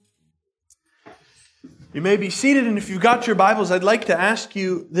You may be seated, and if you've got your Bibles, I'd like to ask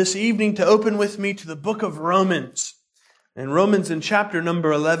you this evening to open with me to the book of Romans. And Romans in chapter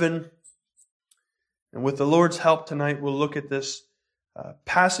number 11. And with the Lord's help tonight, we'll look at this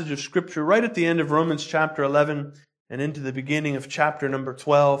passage of Scripture right at the end of Romans chapter 11 and into the beginning of chapter number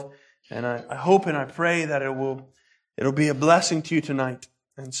 12. And I hope and I pray that it'll be a blessing to you tonight.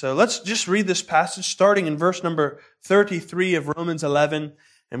 And so let's just read this passage starting in verse number 33 of Romans 11,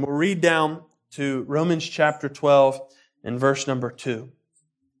 and we'll read down to Romans chapter 12 and verse number 2.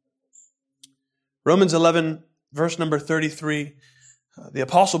 Romans 11, verse number 33, the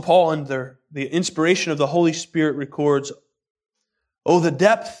Apostle Paul, under the inspiration of the Holy Spirit, records, "Oh, the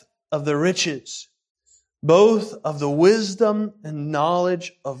depth of the riches, both of the wisdom and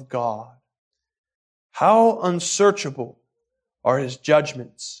knowledge of God. How unsearchable are His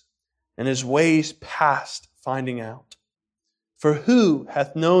judgments, and His ways past finding out. For who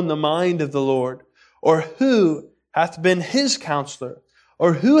hath known the mind of the Lord? Or who hath been His counselor?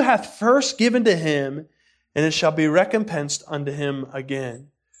 Or who hath first given to Him, and it shall be recompensed unto Him again?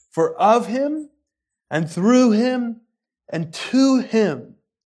 For of Him, and through Him, and to Him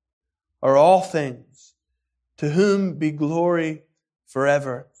are all things, to whom be glory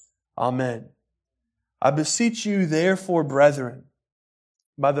forever. Amen. I beseech you therefore, brethren,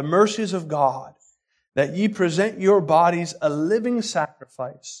 by the mercies of God, that ye present your bodies a living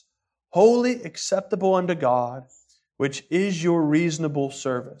sacrifice, wholly acceptable unto God, which is your reasonable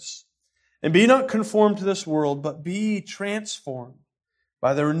service. And be not conformed to this world, but be ye transformed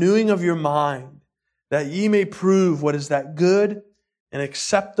by the renewing of your mind, that ye may prove what is that good and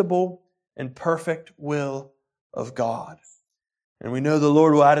acceptable and perfect will of God." And we know the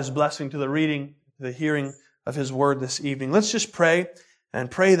Lord will add His blessing to the reading, the hearing of His word this evening. Let's just pray and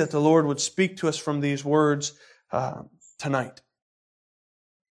pray that the Lord would speak to us from these words tonight.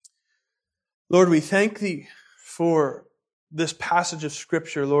 Lord, we thank Thee for this passage of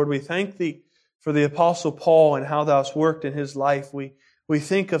Scripture. Lord, we thank Thee for the Apostle Paul and how Thou hast worked in his life. We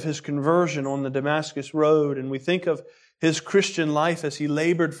think of his conversion on the Damascus Road, and we think of his Christian life as he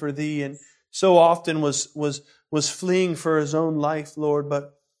labored for Thee and so often was fleeing for his own life, Lord.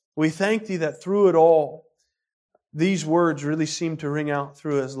 But we thank Thee that through it all, these words really seem to ring out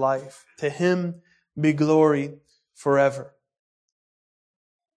through his life. To Him be glory forever.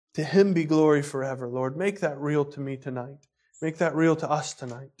 To Him be glory forever, Lord. Make that real to me tonight. Make that real to us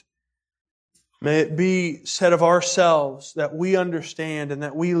tonight. May it be said of ourselves that we understand and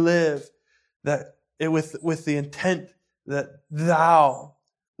that we live with the intent that Thou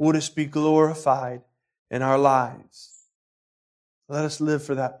wouldest be glorified in our lives. Let us live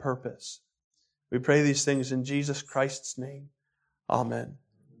for that purpose. We pray these things in Jesus Christ's name. Amen.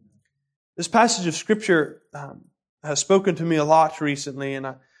 This passage of Scripture has spoken to me a lot recently, and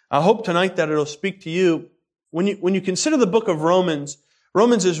I hope tonight that it'll speak to you. When you consider the book of Romans,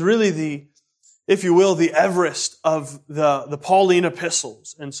 Romans is really the Everest of the Pauline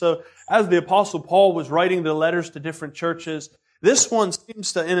epistles. And so, as the Apostle Paul was writing the letters to different churches, this one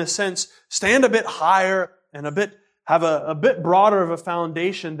seems to, in a sense, stand a bit higher and have a bit broader of a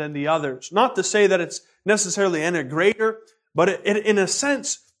foundation than the others. Not to say that it's necessarily any greater, but in a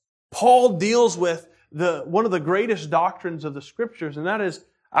sense, Paul deals with one of the greatest doctrines of the Scriptures, and that is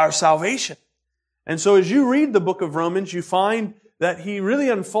our salvation. And so as you read the book of Romans, you find that he really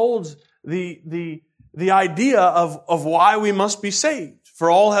unfolds the idea of why we must be saved. For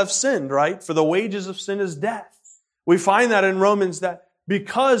all have sinned, right? For the wages of sin is death. We find that in Romans, that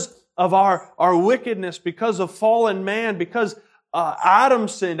because of our wickedness, because of fallen man, because Adam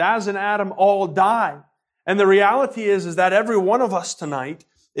sinned, as in Adam all died. And the reality is that every one of us tonight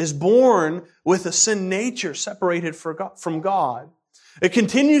is born with a sin nature separated from God. It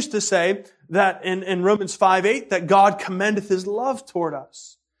continues to say that in Romans 5:8 that God commendeth His love toward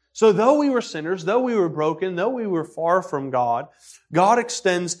us. So though we were sinners, though we were broken, though we were far from God, God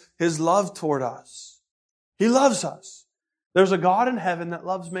extends His love toward us. He loves us. There's a God in heaven that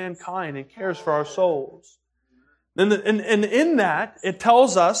loves mankind and cares for our souls. And in that, it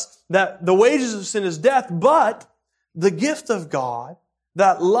tells us that the wages of sin is death, but the gift of God,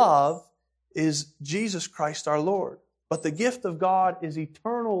 that love, is Jesus Christ our Lord. But the gift of God is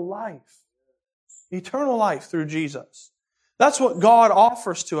eternal life. Eternal life through Jesus. That's what God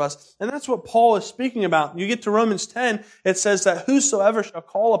offers to us. And that's what Paul is speaking about. You get to Romans 10, it says that whosoever shall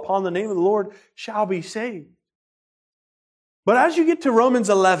call upon the name of the Lord shall be saved. But as you get to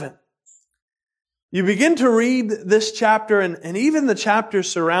Romans 11, you begin to read this chapter and even the chapters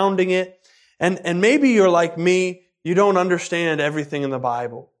surrounding it, and maybe you're like me, you don't understand everything in the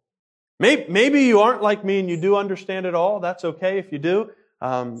Bible. Maybe you aren't like me and you do understand it all. That's okay if you do.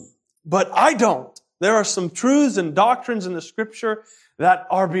 But I don't. There are some truths and doctrines in the Scripture that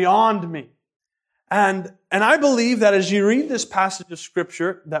are beyond me. And I believe that as you read this passage of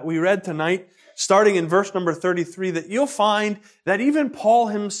Scripture that we read tonight, starting in verse number 33, that you'll find that even Paul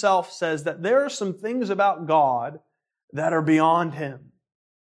himself says that there are some things about God that are beyond him.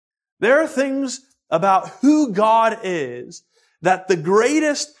 There are things about who God is that the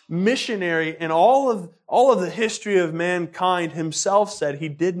greatest missionary in all of the history of mankind himself said he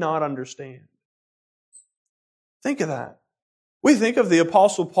did not understand. Think of that. We think of the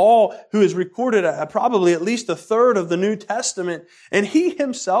Apostle Paul, who is recorded probably at least a third of the New Testament, and he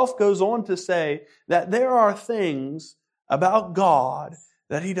himself goes on to say that there are things about God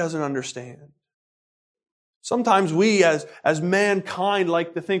that he doesn't understand. Sometimes we as mankind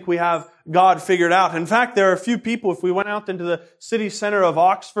like to think we have God figured out. In fact, there are a few people, if we went out into the city center of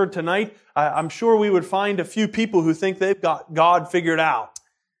Oxford tonight, I'm sure we would find a few people who think they've got God figured out.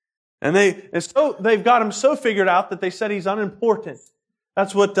 And they've got him so figured out that they said he's unimportant.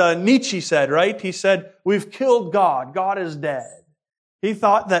 That's what Nietzsche said, right? He said, we've killed God. God is dead. He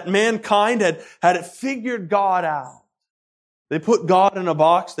thought that mankind had figured God out. They put God in a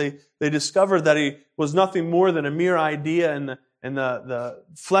box. They discovered that he was nothing more than a mere idea in the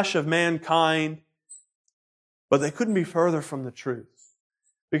flesh of mankind. But they couldn't be further from the truth.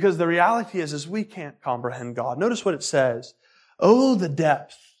 Because the reality is we can't comprehend God. Notice what it says. Oh, the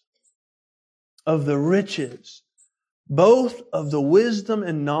depth of the riches, both of the wisdom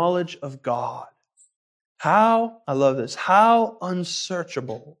and knowledge of God. How, I love this, how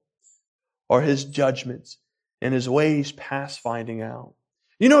unsearchable are His judgments and His ways past finding out.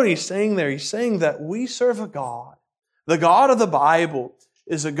 You know what He's saying there? He's saying that we serve a God. The God of the Bible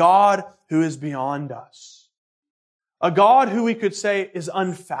is a God who is beyond us. A God who we could say is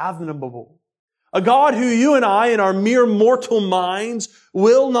unfathomable. A God who you and I in our mere mortal minds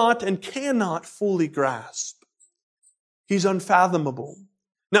will not and cannot fully grasp. He's unfathomable.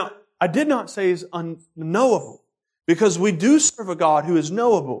 Now, I did not say He's unknowable, because we do serve a God who is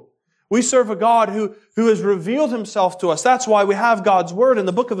knowable. We serve a God who has revealed Himself to us. That's why we have God's Word. In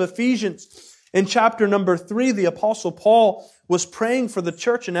the book of Ephesians, in chapter number 3, the Apostle Paul was praying for the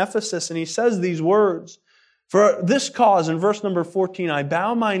church in Ephesus, and he says these words, "For this cause," in verse number 14, "I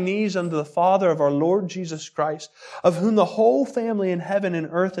bow my knees unto the Father of our Lord Jesus Christ, of whom the whole family in heaven and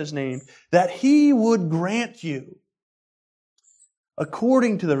earth is named, that He would grant you,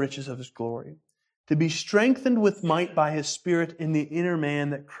 according to the riches of His glory, to be strengthened with might by His Spirit in the inner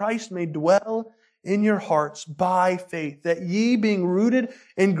man, that Christ may dwell in your hearts by faith, that ye, being rooted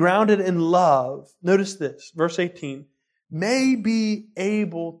and grounded in love," notice this, verse 18, "may be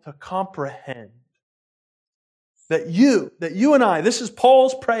able to comprehend." That you and I, this is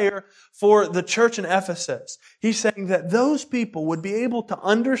Paul's prayer for the church in Ephesus. He's saying that those people would be able to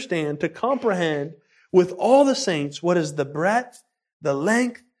understand, to comprehend with all the saints what is the breadth, the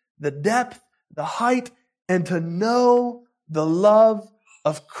length, the depth, the height, and to know the love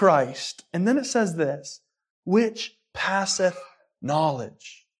of Christ. And then it says this, which passeth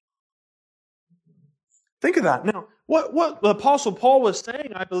knowledge. Think of that. Now, what the Apostle Paul was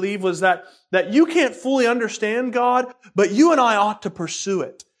saying, I believe, was that you can't fully understand God, but you and I ought to pursue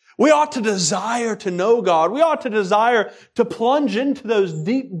it. We ought to desire to know God. We ought to desire to plunge into those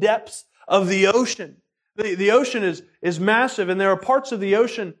deep depths of the ocean. The ocean is massive, and there are parts of the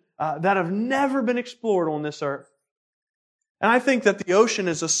ocean that have never been explored on this earth. And I think that the ocean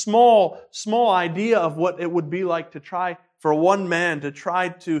is a small idea of what it would be like to try for one man to try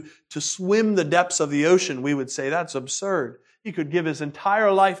to swim the depths of the ocean. We would say that's absurd. He could give his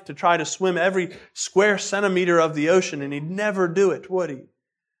entire life to try to swim every square centimeter of the ocean, and he'd never do it, would he?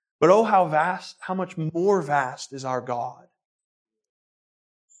 But oh, how vast, how much more vast is our God.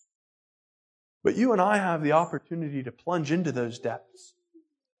 But you and I have the opportunity to plunge into those depths.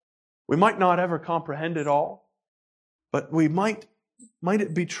 We might not ever comprehend it all, but we might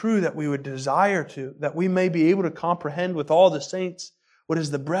it be true that we would desire to, that we may be able to comprehend with all the saints what is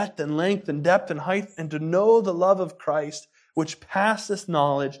the breadth and length and depth and height, and to know the love of Christ, which passeth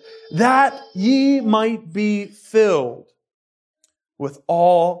knowledge, that ye might be filled with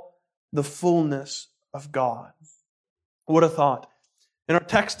all the fullness of God. What a thought. In our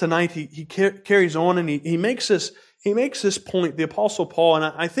text tonight, he carries on and he makes this point, the Apostle Paul, and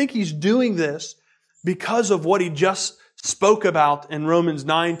I think he's doing this because of what he just spoke about in Romans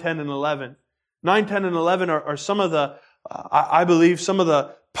 9, 10, and 11. 9, 10, and 11 are some of the, I believe, some of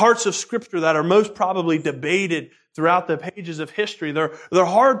the parts of Scripture that are most probably debated throughout the pages of history. They're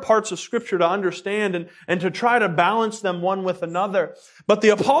hard parts of Scripture to understand and to try to balance them one with another. But the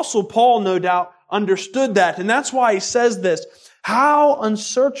Apostle Paul, no doubt, understood that. And that's why he says this, How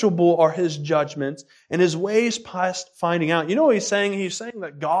unsearchable are His judgments and His ways past finding out. You know what He's saying? He's saying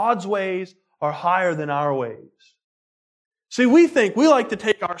that God's ways are higher than our ways. See, we like to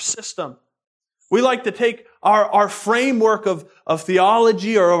take our system. We like to take our framework of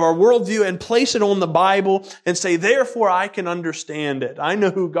theology or of our worldview and place it on the Bible and say, therefore I can understand it. I know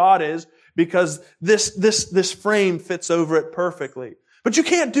who God is because this frame fits over it perfectly. But you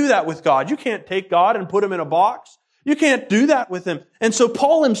can't do that with God. You can't take God and put Him in a box. You can't do that with Him. And so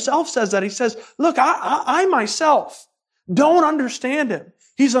Paul himself says that. He says, look, I myself don't understand Him.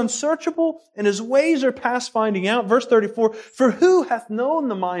 He's unsearchable and His ways are past finding out. Verse 34, for who hath known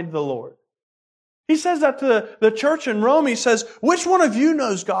the mind of the Lord? He says that to the church in Rome. He says, which one of you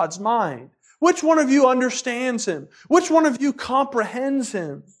knows God's mind? Which one of you understands Him? Which one of you comprehends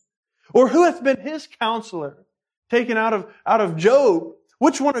Him? Or who hath been His counselor? Taken out of Job.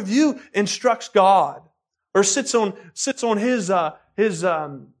 Which one of you instructs God? Or sits on His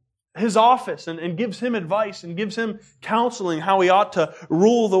office and gives Him advice and gives Him counseling how He ought to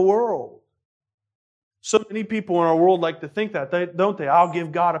rule the world? So many people in our world like to think that, don't they? I'll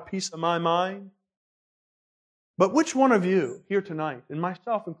give God a piece of my mind. But which one of you here tonight, and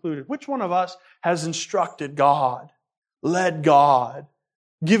myself included, which one of us has instructed God, led God,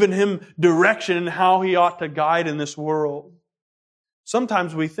 given Him direction in how He ought to guide in this world?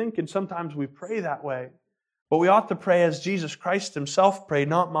 Sometimes we think and sometimes we pray that way. But we ought to pray as Jesus Christ Himself prayed,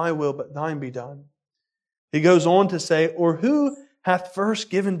 not my will, but thine be done. He goes on to say, or who hath first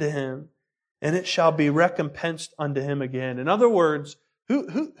given to Him, and it shall be recompensed unto Him again. In other words,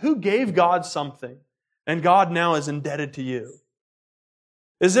 who gave God something, and God now is indebted to you?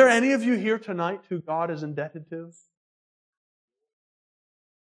 Is there any of you here tonight who God is indebted to?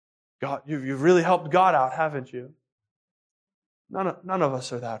 God, you've really helped God out, haven't you? None of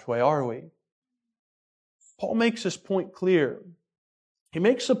us are that way, are we? Paul makes this point clear. He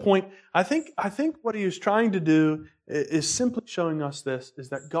makes the point, I think what he is trying to do is simply showing us this, is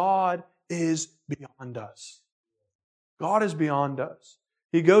that God is beyond us. God is beyond us.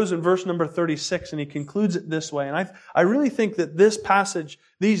 He goes in verse number 36 and he concludes it this way. And I really think that this passage,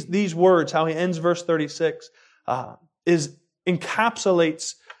 these words, how he ends verse 36,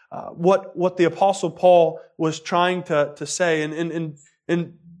 encapsulates what the Apostle Paul was trying to say. And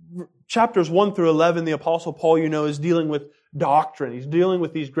in chapters 1 through 11, the Apostle Paul, is dealing with doctrine. He's dealing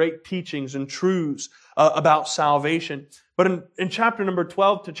with these great teachings and truths about salvation. But in chapter number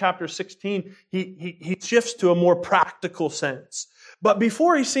 12 to chapter 16, he shifts to a more practical sense. But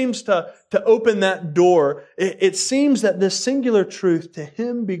before he seems to open that door, it seems that this singular truth, to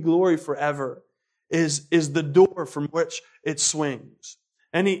Him be glory forever, is the door from which it swings.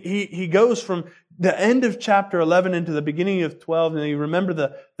 And he goes from the end of chapter 11 into the beginning of 12. And you remember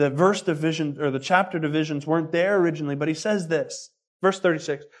the verse division or the chapter divisions weren't there originally, but he says this, verse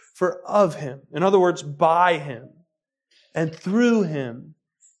 36, for of Him, in other words, by Him, and through Him,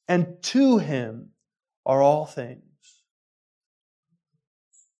 and to Him are all things.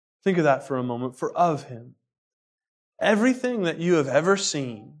 Think of that for a moment. For of Him. Everything that you have ever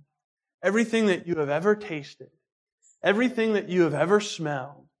seen, everything that you have ever tasted, everything that you have ever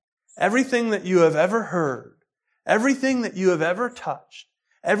smelled, everything that you have ever heard, everything that you have ever touched,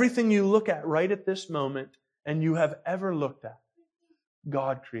 everything you look at right at this moment and you have ever looked at,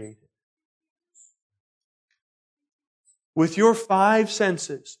 God created. With your 5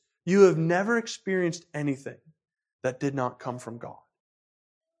 senses, you have never experienced anything that did not come from God.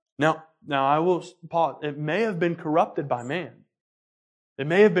 Now I will pause. It may have been corrupted by man. It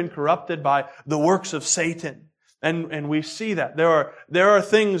may have been corrupted by the works of Satan. And we see that. There are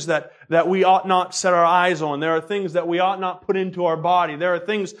things that we ought not set our eyes on. There are things that we ought not put into our body. There are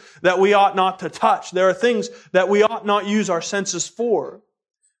things that we ought not to touch. There are things that we ought not use our senses for.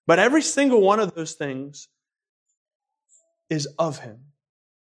 But every single one of those things is of Him.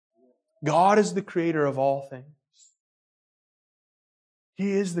 God is the creator of all things.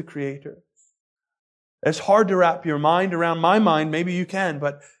 He is the creator. It's hard to wrap your mind around my mind. Maybe you can,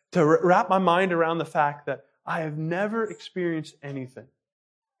 but to wrap my mind around the fact that I have never experienced anything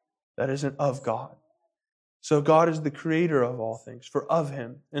that isn't of God. So God is the creator of all things, for of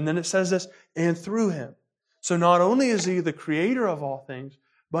Him. And then it says this, and through Him. So not only is He the creator of all things,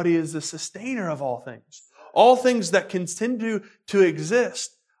 but He is the sustainer of all things. All things that continue to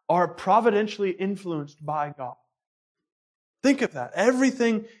exist are providentially influenced by God. Think of that.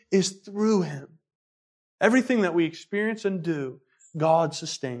 Everything is through Him. Everything that we experience and do, God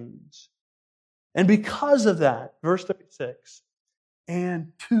sustains. And because of that, verse 36,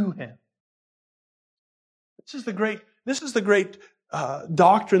 and to Him. This is the great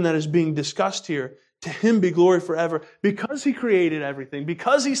doctrine that is being discussed here. To Him be glory forever. Because He created everything,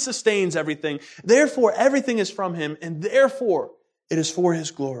 because He sustains everything, therefore everything is from Him, and therefore it is for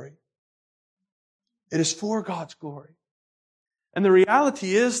His glory. It is for God's glory. And the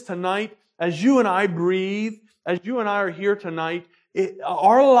reality is tonight, as you and I breathe, as you and I are here tonight,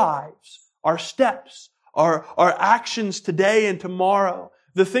 our lives, our steps, our actions today and tomorrow,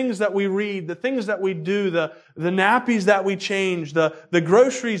 the things that we read, the things that we do, the nappies that we change, the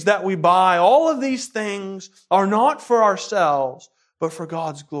groceries that we buy, all of these things are not for ourselves, but for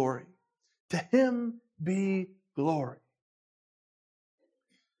God's glory. To Him be glory.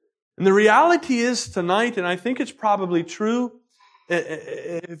 And the reality is tonight, and I think it's probably true,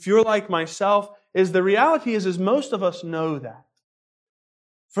 if you're like myself, is the reality is most of us know that.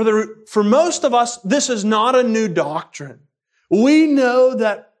 For most of us, this is not a new doctrine. We know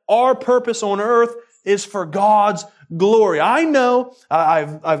that our purpose on earth is for God's glory. I know,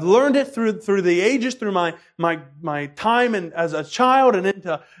 I've learned it through the ages, through my time as a child and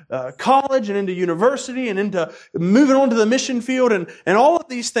into college and into university and into moving on to the mission field and all of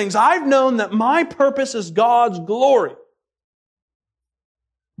these things. I've known that my purpose is God's glory.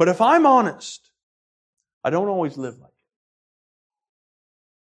 But if I'm honest, I don't always live like it.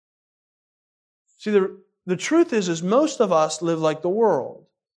 See, the truth is most of us live like the world.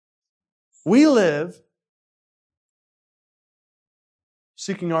 We live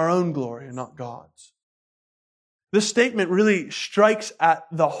seeking our own glory and not God's. This statement really strikes at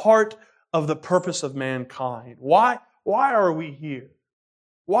the heart of the purpose of mankind. Why are we here?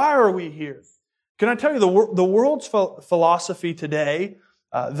 Why are we here? Can I tell you, the world's philosophy today,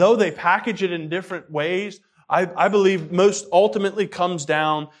 though they package it in different ways, I believe most ultimately comes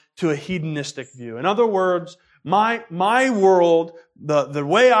down to a hedonistic view. In other words, my world, the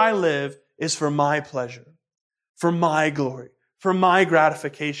way I live, is for my pleasure, for my glory, for my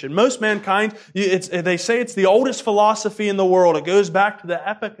gratification. Most mankind, they say it's the oldest philosophy in the world. It goes back to the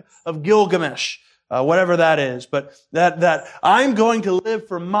Epic of Gilgamesh, whatever that is. But that I'm going to live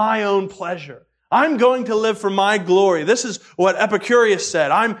for my own pleasure. I'm going to live for my glory. This is what Epicurus said.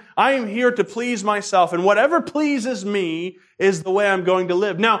 I am here to please myself, and whatever pleases me is the way I'm going to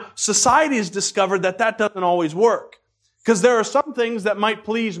live. Now, society has discovered that doesn't always work. Because there are some things that might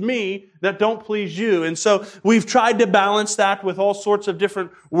please me that don't please you. And so we've tried to balance that with all sorts of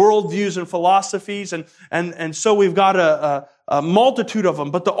different worldviews and philosophies. And so we've got a multitude of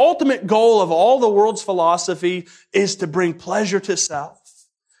them. But the ultimate goal of all the world's philosophy is to bring pleasure to self,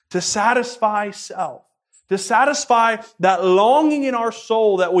 to satisfy self, to satisfy that longing in our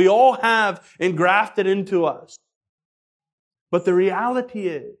soul that we all have engrafted into us. But the reality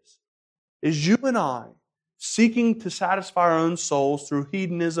is you and I, seeking to satisfy our own souls through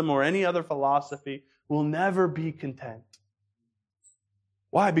hedonism or any other philosophy, will never be content.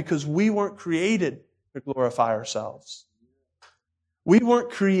 Why? Because we weren't created to glorify ourselves. We weren't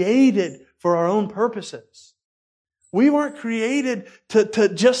created for our own purposes. We weren't created to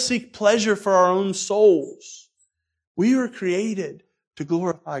just seek pleasure for our own souls. We were created to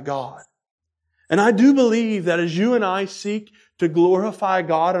glorify God. And I do believe that as you and I seek to glorify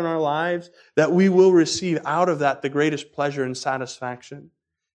God in our lives, that we will receive out of that the greatest pleasure and satisfaction,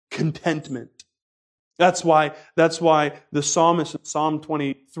 contentment. That's why the psalmist in Psalm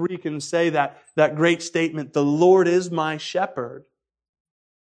 23 can say that great statement, "The Lord is my shepherd,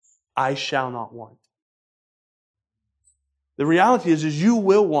 I shall not want." The reality is you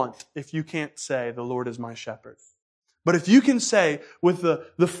will want if you can't say, "The Lord is my shepherd." But if you can say with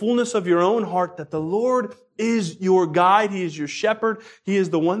the fullness of your own heart that the Lord is your guide, He is your shepherd, He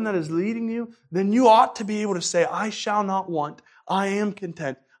is the one that is leading you, then you ought to be able to say, "I shall not want. I am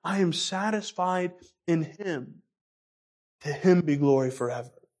content. I am satisfied in Him. To Him be glory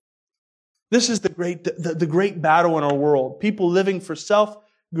forever." This is the great battle in our world. People living for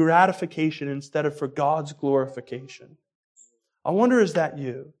self-gratification instead of for God's glorification. I wonder, is that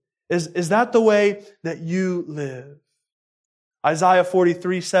you? Is that the way that you live? Isaiah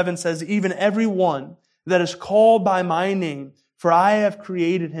 43:7 says, "Even every one that is called by my name, for I have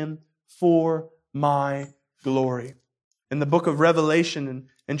created him for my glory." In the book of Revelation,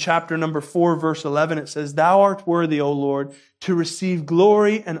 in chapter number 4, verse 11, it says, "Thou art worthy, O Lord, to receive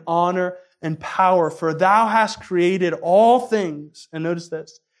glory and honor and power, for Thou hast created all things," and notice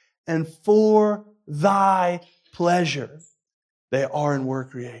this, "and for Thy pleasure they are and were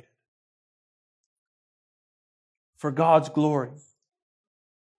created." For God's glory.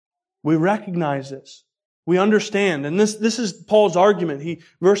 We recognize this. We understand. And this is Paul's argument.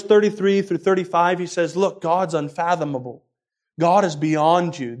 Verse 33 through 35, he says, look, God's unfathomable. God is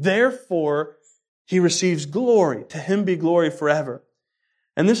beyond you. Therefore, He receives glory. To Him be glory forever.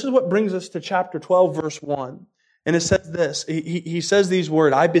 And this is what brings us to chapter 12, verse 1. And it says this, he says these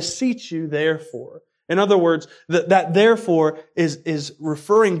words, I beseech you therefore. In other words, that therefore is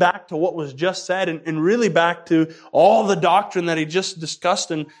referring back to what was just said and really back to all the doctrine that he just discussed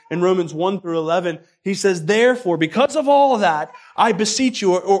in Romans 1 through 11. He says, therefore, because of all of that, I beseech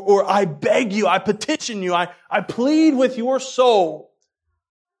you, or I beg you, I petition you, I plead with your soul.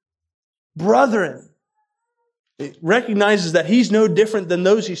 Brethren, it recognizes that he's no different than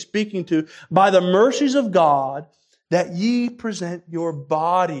those he's speaking to. By the mercies of God, that ye present your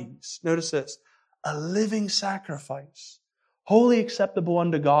bodies. Notice this. A living sacrifice, wholly acceptable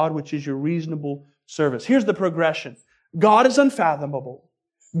unto God, which is your reasonable service. Here's the progression. God is unfathomable.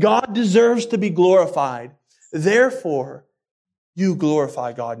 God deserves to be glorified. Therefore, you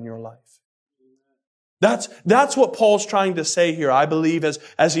glorify God in your life. That's what Paul's trying to say here, I believe,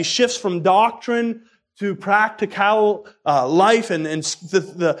 as he shifts from doctrine to practical life and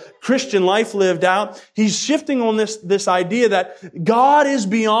the Christian life lived out. He's shifting on this idea that God is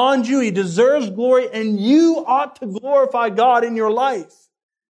beyond you. He deserves glory, and you ought to glorify God in your life.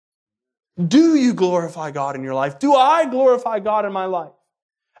 Do you glorify God in your life? Do I glorify God in my life?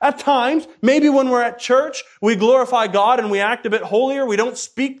 At times, maybe when we're at church, we glorify God and we act a bit holier. We don't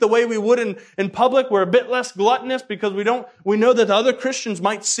speak the way we would in public. We're a bit less gluttonous because we know that other Christians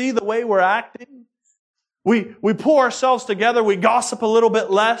might see the way we're acting. We pull ourselves together. We gossip a little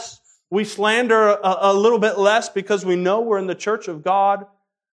bit less. We slander a little bit less because we know we're in the church of God.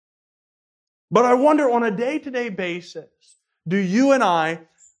 But I wonder, on a day-to-day basis, do you and I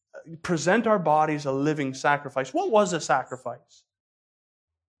present our bodies a living sacrifice? What was a sacrifice?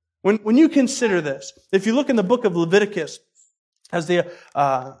 When you consider this, if you look in the book of Leviticus, as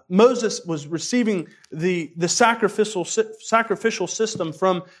Moses was receiving the sacrificial system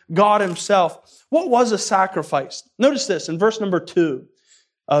from God Himself, what was a sacrifice? Notice this in verse number 2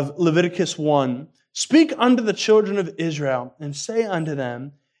 of Leviticus 1. Speak unto the children of Israel and say unto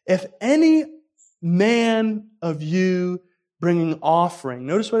them, if any man of you bring an offering,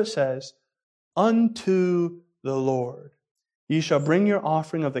 notice what it says, unto the Lord. Ye shall bring your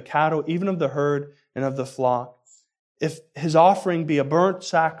offering of the cattle, even of the herd and of the flock. If his offering be a burnt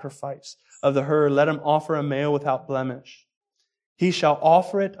sacrifice of the herd, let him offer a male without blemish. He shall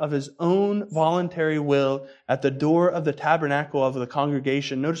offer it of his own voluntary will at the door of the tabernacle of the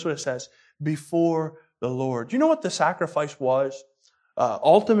congregation. Notice what it says, before the Lord. Do you know what the sacrifice was?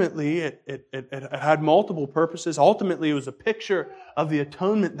 Ultimately, it had multiple purposes. Ultimately, it was a picture of the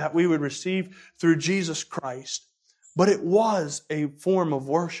atonement that we would receive through Jesus Christ. But it was a form of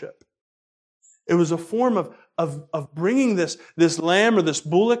worship. It was a form of bringing this lamb or this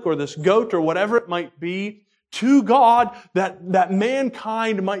bullock or this goat or whatever it might be to God, that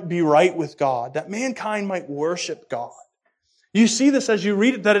mankind might be right with God, that mankind might worship God. You see this as you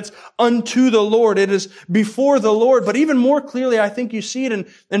read it, that it's unto the Lord. It is before the Lord. But even more clearly, I think you see it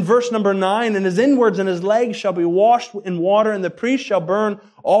in verse number 9. And his inwards and his legs shall be washed in water, and the priest shall burn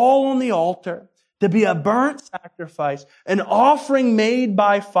all on the altar to be a burnt sacrifice, an offering made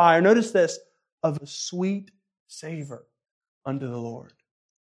by fire. Notice this, of a sweet savor unto the Lord.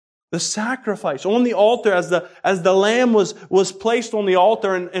 The sacrifice on the altar, as the lamb was placed on the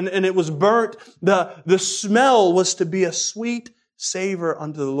altar and it was burnt, the smell was to be a sweet savor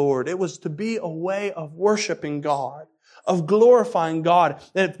unto the Lord. It was to be a way of worshiping God, of glorifying God.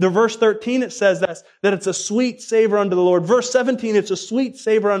 The verse 13, it says that it's a sweet savor unto the Lord. Verse 17, it's a sweet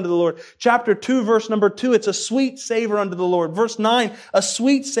savor unto the Lord. Chapter 2, verse number 2, it's a sweet savor unto the Lord. Verse 9, a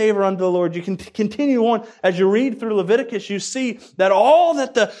sweet savor unto the Lord. You can continue on as you read through Leviticus, you see that all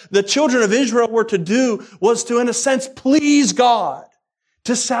that the children of Israel were to do was to, in a sense, please God,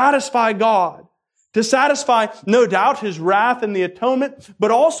 to satisfy God, to satisfy, no doubt, His wrath and the atonement, but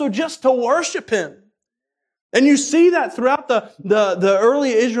also just to worship Him. And you see that throughout the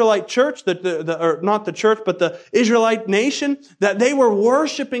early Israelite church, or not the church, but the Israelite nation, that they were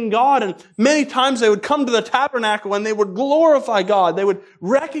worshiping God. And many times they would come to the tabernacle and they would glorify God. They would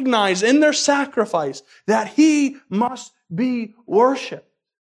recognize in their sacrifice that He must be worshiped.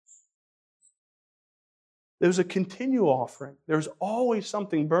 There was a continual offering. There was always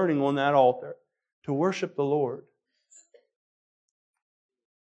something burning on that altar to worship the Lord.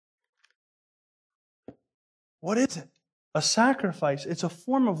 What is it? A sacrifice. It's a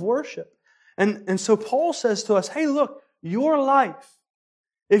form of worship. And so Paul says to us, hey, look, your life,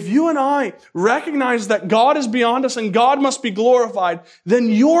 if you and I recognize that God is beyond us and God must be glorified, then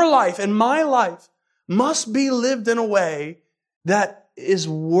your life and my life must be lived in a way that is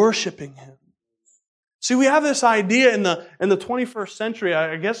worshiping Him. See, we have this idea in the 21st century,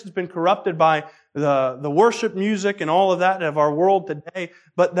 I guess it's been corrupted by the worship music and all of that of our world today,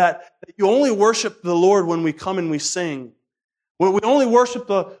 but that you only worship the Lord when we come and we sing. When we only worship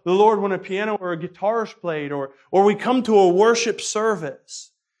the Lord when a piano or a guitar is played, or we come to a worship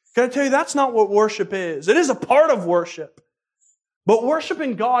service. Can I tell you, that's not what worship is. It is a part of worship. But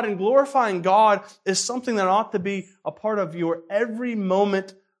worshiping God and glorifying God is something that ought to be a part of your every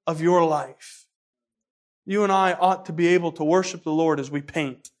moment of your life. You and I ought to be able to worship the Lord as we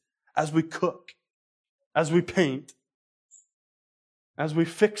paint, as we cook, as we paint, as we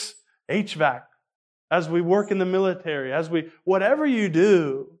fix HVAC, as we work in the military, whatever you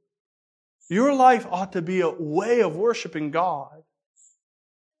do, your life ought to be a way of worshiping God.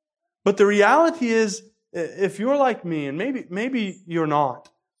 But the reality is, if you're like me, and maybe you're not,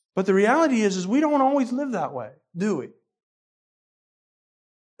 but the reality is we don't always live that way, do we?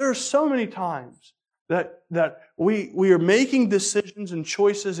 There are so many times that we are making decisions and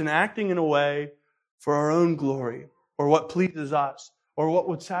choices and acting in a way for our own glory, or what pleases us, or what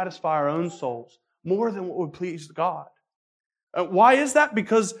would satisfy our own souls, more than what would please God. Why is that?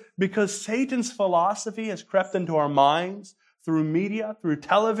 Because Satan's philosophy has crept into our minds through media, through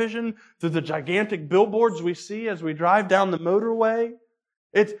television, through the gigantic billboards we see as we drive down the motorway.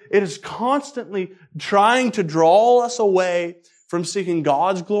 It is constantly trying to draw us away from seeking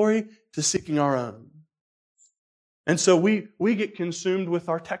God's glory to seeking our own. And so we get consumed with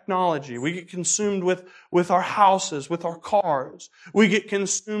our technology. We get consumed with our houses, with our cars. We get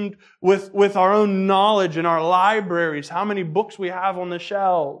consumed with our own knowledge in our libraries, how many books we have on the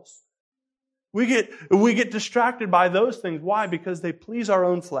shelves. We get distracted by those things. Why? Because they please our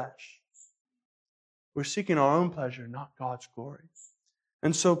own flesh. We're seeking our own pleasure, not God's glory.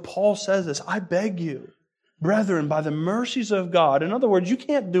 And so Paul says this, I beg you, brethren, by the mercies of God. In other words, you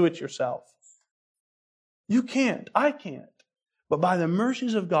can't do it yourself. You can't. I can't. But by the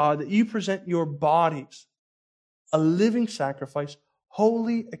mercies of God, that you present your bodies a living sacrifice,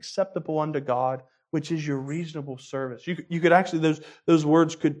 wholly acceptable unto God, which is your reasonable service. You could actually, those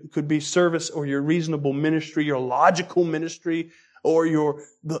words could be service, or your reasonable ministry, your logical ministry, or your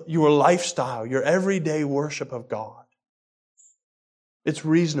lifestyle, your everyday worship of God. It's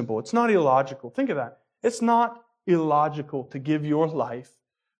reasonable. It's not illogical. Think of that. It's not illogical to give your life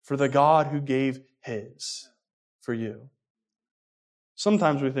for the God who gave His for you.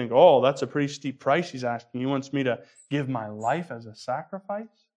 Sometimes we think, oh, that's a pretty steep price He's asking. He wants me to give my life as a sacrifice?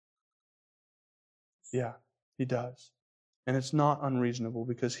 Yeah, He does. And it's not unreasonable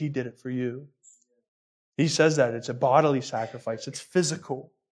because He did it for you. He says that it's a bodily sacrifice. It's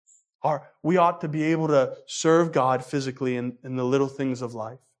physical. We ought to be able to serve God physically in the little things of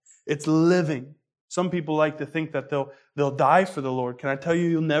life. It's living. Some people like to think that they'll die for the Lord. Can I tell you,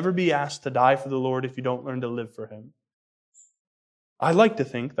 you'll never be asked to die for the Lord if you don't learn to live for Him. I'd like to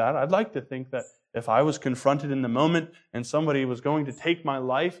think that. I'd like to think that if I was confronted in the moment and somebody was going to take my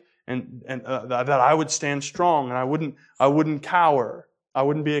life, and that I would stand strong and I wouldn't cower. I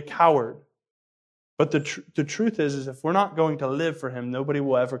wouldn't be a coward. But the truth is if we're not going to live for Him, nobody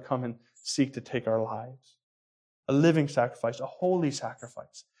will ever come and seek to take our lives. A living sacrifice, a holy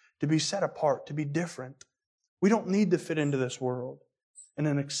sacrifice, to be set apart, to be different. We don't need to fit into this world. And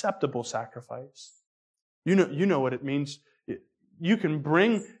an acceptable sacrifice. You know what it means. You can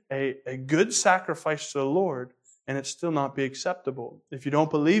bring a good sacrifice to the Lord and it still not be acceptable. If you don't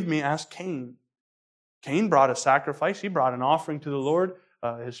believe me, ask Cain. Cain brought a sacrifice. He brought an offering to the Lord,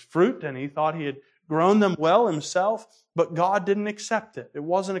 his fruit, and he thought he had grown them well himself, but God didn't accept it. It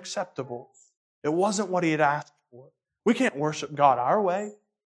wasn't acceptable. It wasn't what He had asked for. We can't worship God our way.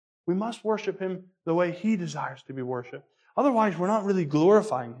 We must worship Him the way He desires to be worshipped. Otherwise, we're not really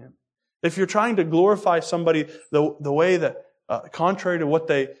glorifying Him. If you're trying to glorify somebody the way that, contrary to what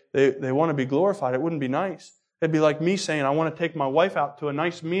they want to be glorified, it wouldn't be nice. It'd be like me saying, I want to take my wife out to a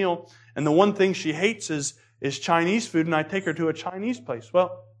nice meal, and the one thing she hates is Chinese food, and I take her to a Chinese place.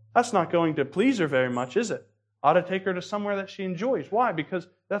 Well, that's not going to please her very much, is it? I ought to take her to somewhere that she enjoys. Why? Because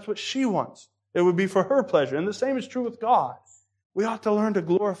that's what she wants. It would be for her pleasure. And the same is true with God. We ought to learn to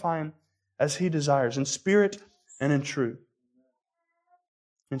glorify Him as He desires, in spirit and in truth.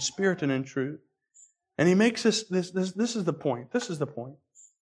 In spirit and in truth. And He makes this is the point. This is the point.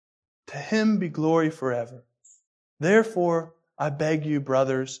 To Him be glory forever. Therefore, I beg you,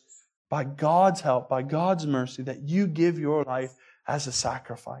 brothers, by God's help, by God's mercy, that you give your life as a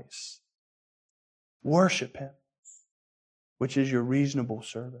sacrifice. Worship Him, which is your reasonable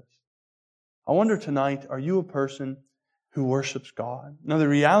service. I wonder tonight, are you a person who worships God? Now, the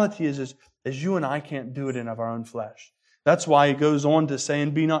reality is you and I can't do it in of our own flesh. That's why He goes on to say,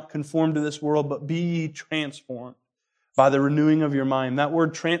 and be not conformed to this world, but be ye transformed by the renewing of your mind. That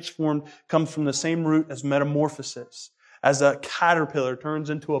word transformed comes from the same root as metamorphosis. As a caterpillar turns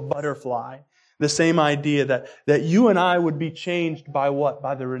into a butterfly. The same idea that you and I would be changed by what?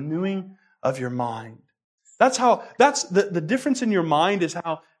 By the renewing of your mind. That's the difference in your mind is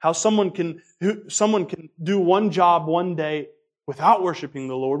how someone can do one job one day without worshiping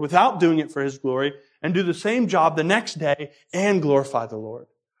the Lord, without doing it for His glory, and do the same job the next day and glorify the Lord.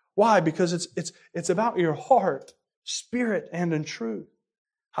 Why? Because it's about your heart, spirit, and in truth.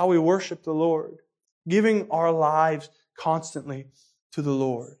 How we worship the Lord, giving our lives constantly to the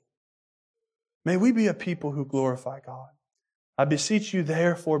Lord. May we be a people who glorify God. I beseech you,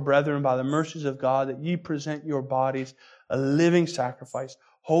 therefore, brethren, by the mercies of God, that ye present your bodies a living sacrifice,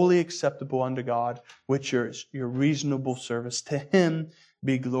 wholly acceptable unto God, which is your reasonable service. To Him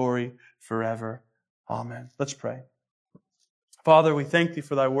be glory forever. Amen. Let's pray. Father, we thank Thee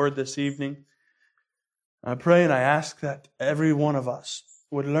for Thy word this evening. I pray and I ask that every one of us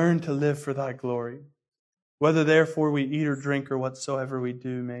would learn to live for Thy glory. Whether therefore we eat or drink or whatsoever we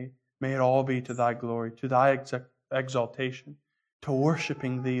do, may it all be to Thy glory, to Thy exaltation, to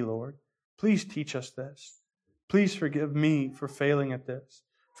worshiping Thee, Lord. Please teach us this. Please forgive me for failing at this,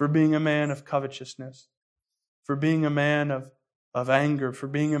 for being a man of covetousness, for being a man of anger, for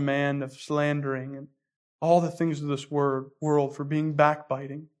being a man of slandering, and all the things of this world, for being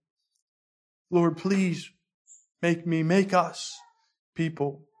backbiting. Lord, please make us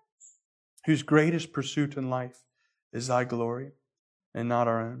people whose greatest pursuit in life is Thy glory and not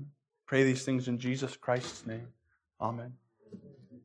our own. Pray these things in Jesus Christ's name. Amen.